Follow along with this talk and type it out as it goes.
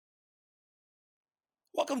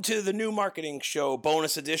Welcome to the New Marketing Show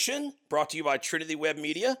bonus edition, brought to you by Trinity Web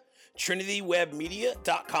Media,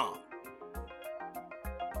 trinitywebmedia.com.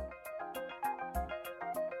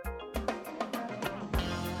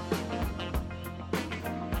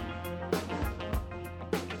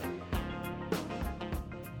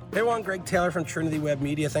 Hey everyone, Greg Taylor from Trinity Web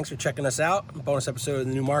Media. Thanks for checking us out. Bonus episode of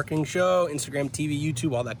the New Marketing Show, Instagram, TV,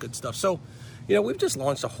 YouTube, all that good stuff. So, we've just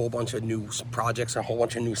launched a whole bunch of new projects, a whole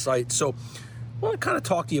bunch of new sites. So, I want to kind of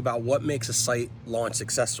talk to you about what makes a site launch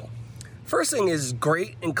successful. First thing is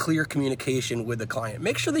great and clear communication with the client.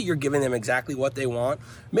 Make sure that you're giving them exactly what they want.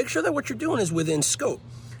 Make sure that what you're doing is within scope.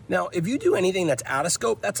 Now, if you do anything that's out of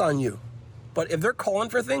scope, that's on you. But if they're calling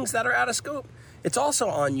for things that are out of scope, it's also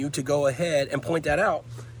on you to go ahead and point that out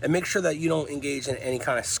and make sure that you don't engage in any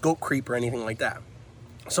kind of scope creep or anything like that.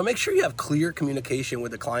 So make sure you have clear communication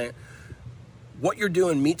with the client. What you're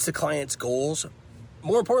doing meets the client's goals.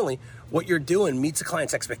 More importantly, what you're doing meets the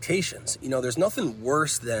client's expectations. There's nothing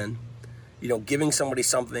worse than, giving somebody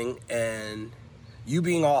something and you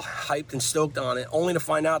being all hyped and stoked on it, only to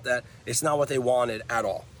find out that it's not what they wanted at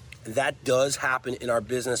all. That does happen in our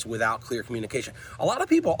business without clear communication. A lot of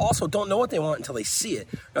people also don't know what they want until they see it.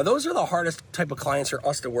 Now, those are the hardest type of clients for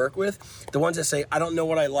us to work with. The ones that say, I don't know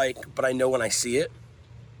what I like, but I know when I see it.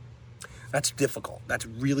 That's difficult. That's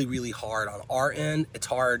really, really hard on our end. It's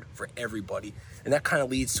hard for everybody. And that kind of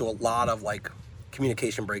leads to a lot of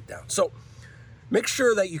communication breakdown. So make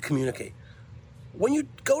sure that you communicate. When you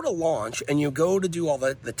go to launch and you go to do all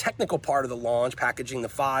the technical part of the launch, packaging the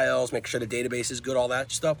files, make sure the database is good, all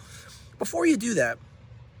that stuff, before you do that,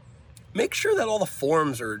 make sure that all the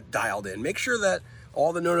forms are dialed in. Make sure that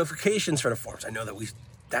all the notifications for the forms. I know that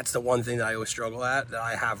that's the one thing that I always struggle at, that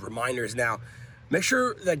I have reminders now. Make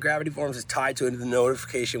sure that Gravity Forms is tied to the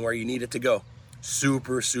notification where you need it to go.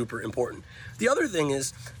 Super, super important. The other thing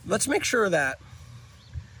is, let's make sure that,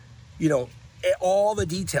 all the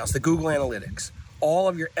details, the Google Analytics, all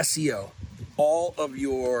of your SEO, all of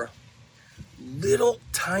your little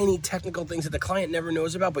tiny technical things that the client never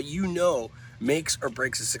knows about, but makes or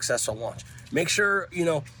breaks a successful launch. Make sure,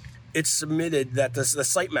 it's submitted, that the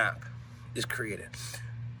sitemap is created.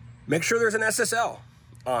 Make sure there's an SSL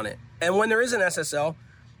on it. And when there is an SSL,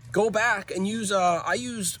 go back and use, I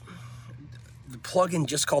used the plugin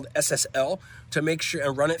just called SSL to make sure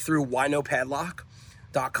and run it through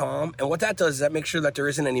whynopadlock.com. And what that does is that makes sure that there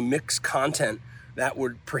isn't any mixed content that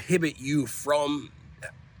would prohibit you from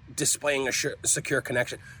displaying a secure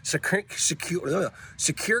connection. Secure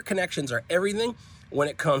connections are everything when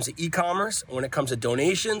it comes to e-commerce, when it comes to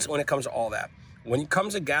donations, when it comes to all that. When it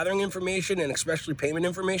comes to gathering information and especially payment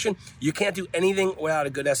information, you can't do anything without a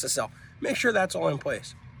good SSL. Make sure that's all in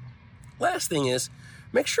place. Last thing is,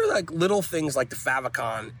 make sure little things like the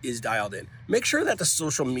favicon is dialed in. Make sure that the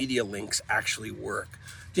social media links actually work.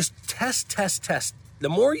 Just test. The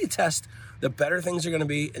more you test, the better things are going to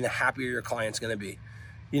be and the happier your client's going to be.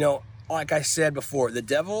 Like I said before, the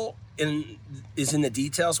devil is in the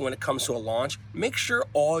details when it comes to a launch. Make sure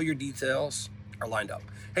all your details are lined up.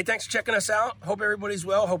 Hey, thanks for checking us out. Hope everybody's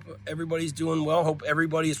well. Hope everybody's doing well. Hope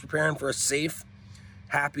everybody is preparing for a safe,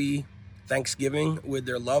 happy Thanksgiving with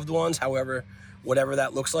their loved ones, whatever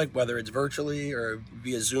that looks like, whether it's virtually or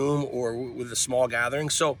via Zoom or with a small gathering.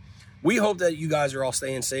 So we hope that you guys are all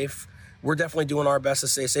staying safe. We're definitely doing our best to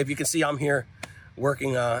stay safe. You can see I'm here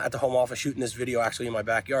working at the home office, shooting this video actually in my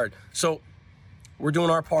backyard. So we're doing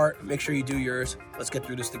our part. Make sure you do yours. Let's get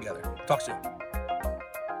through this together. Talk soon.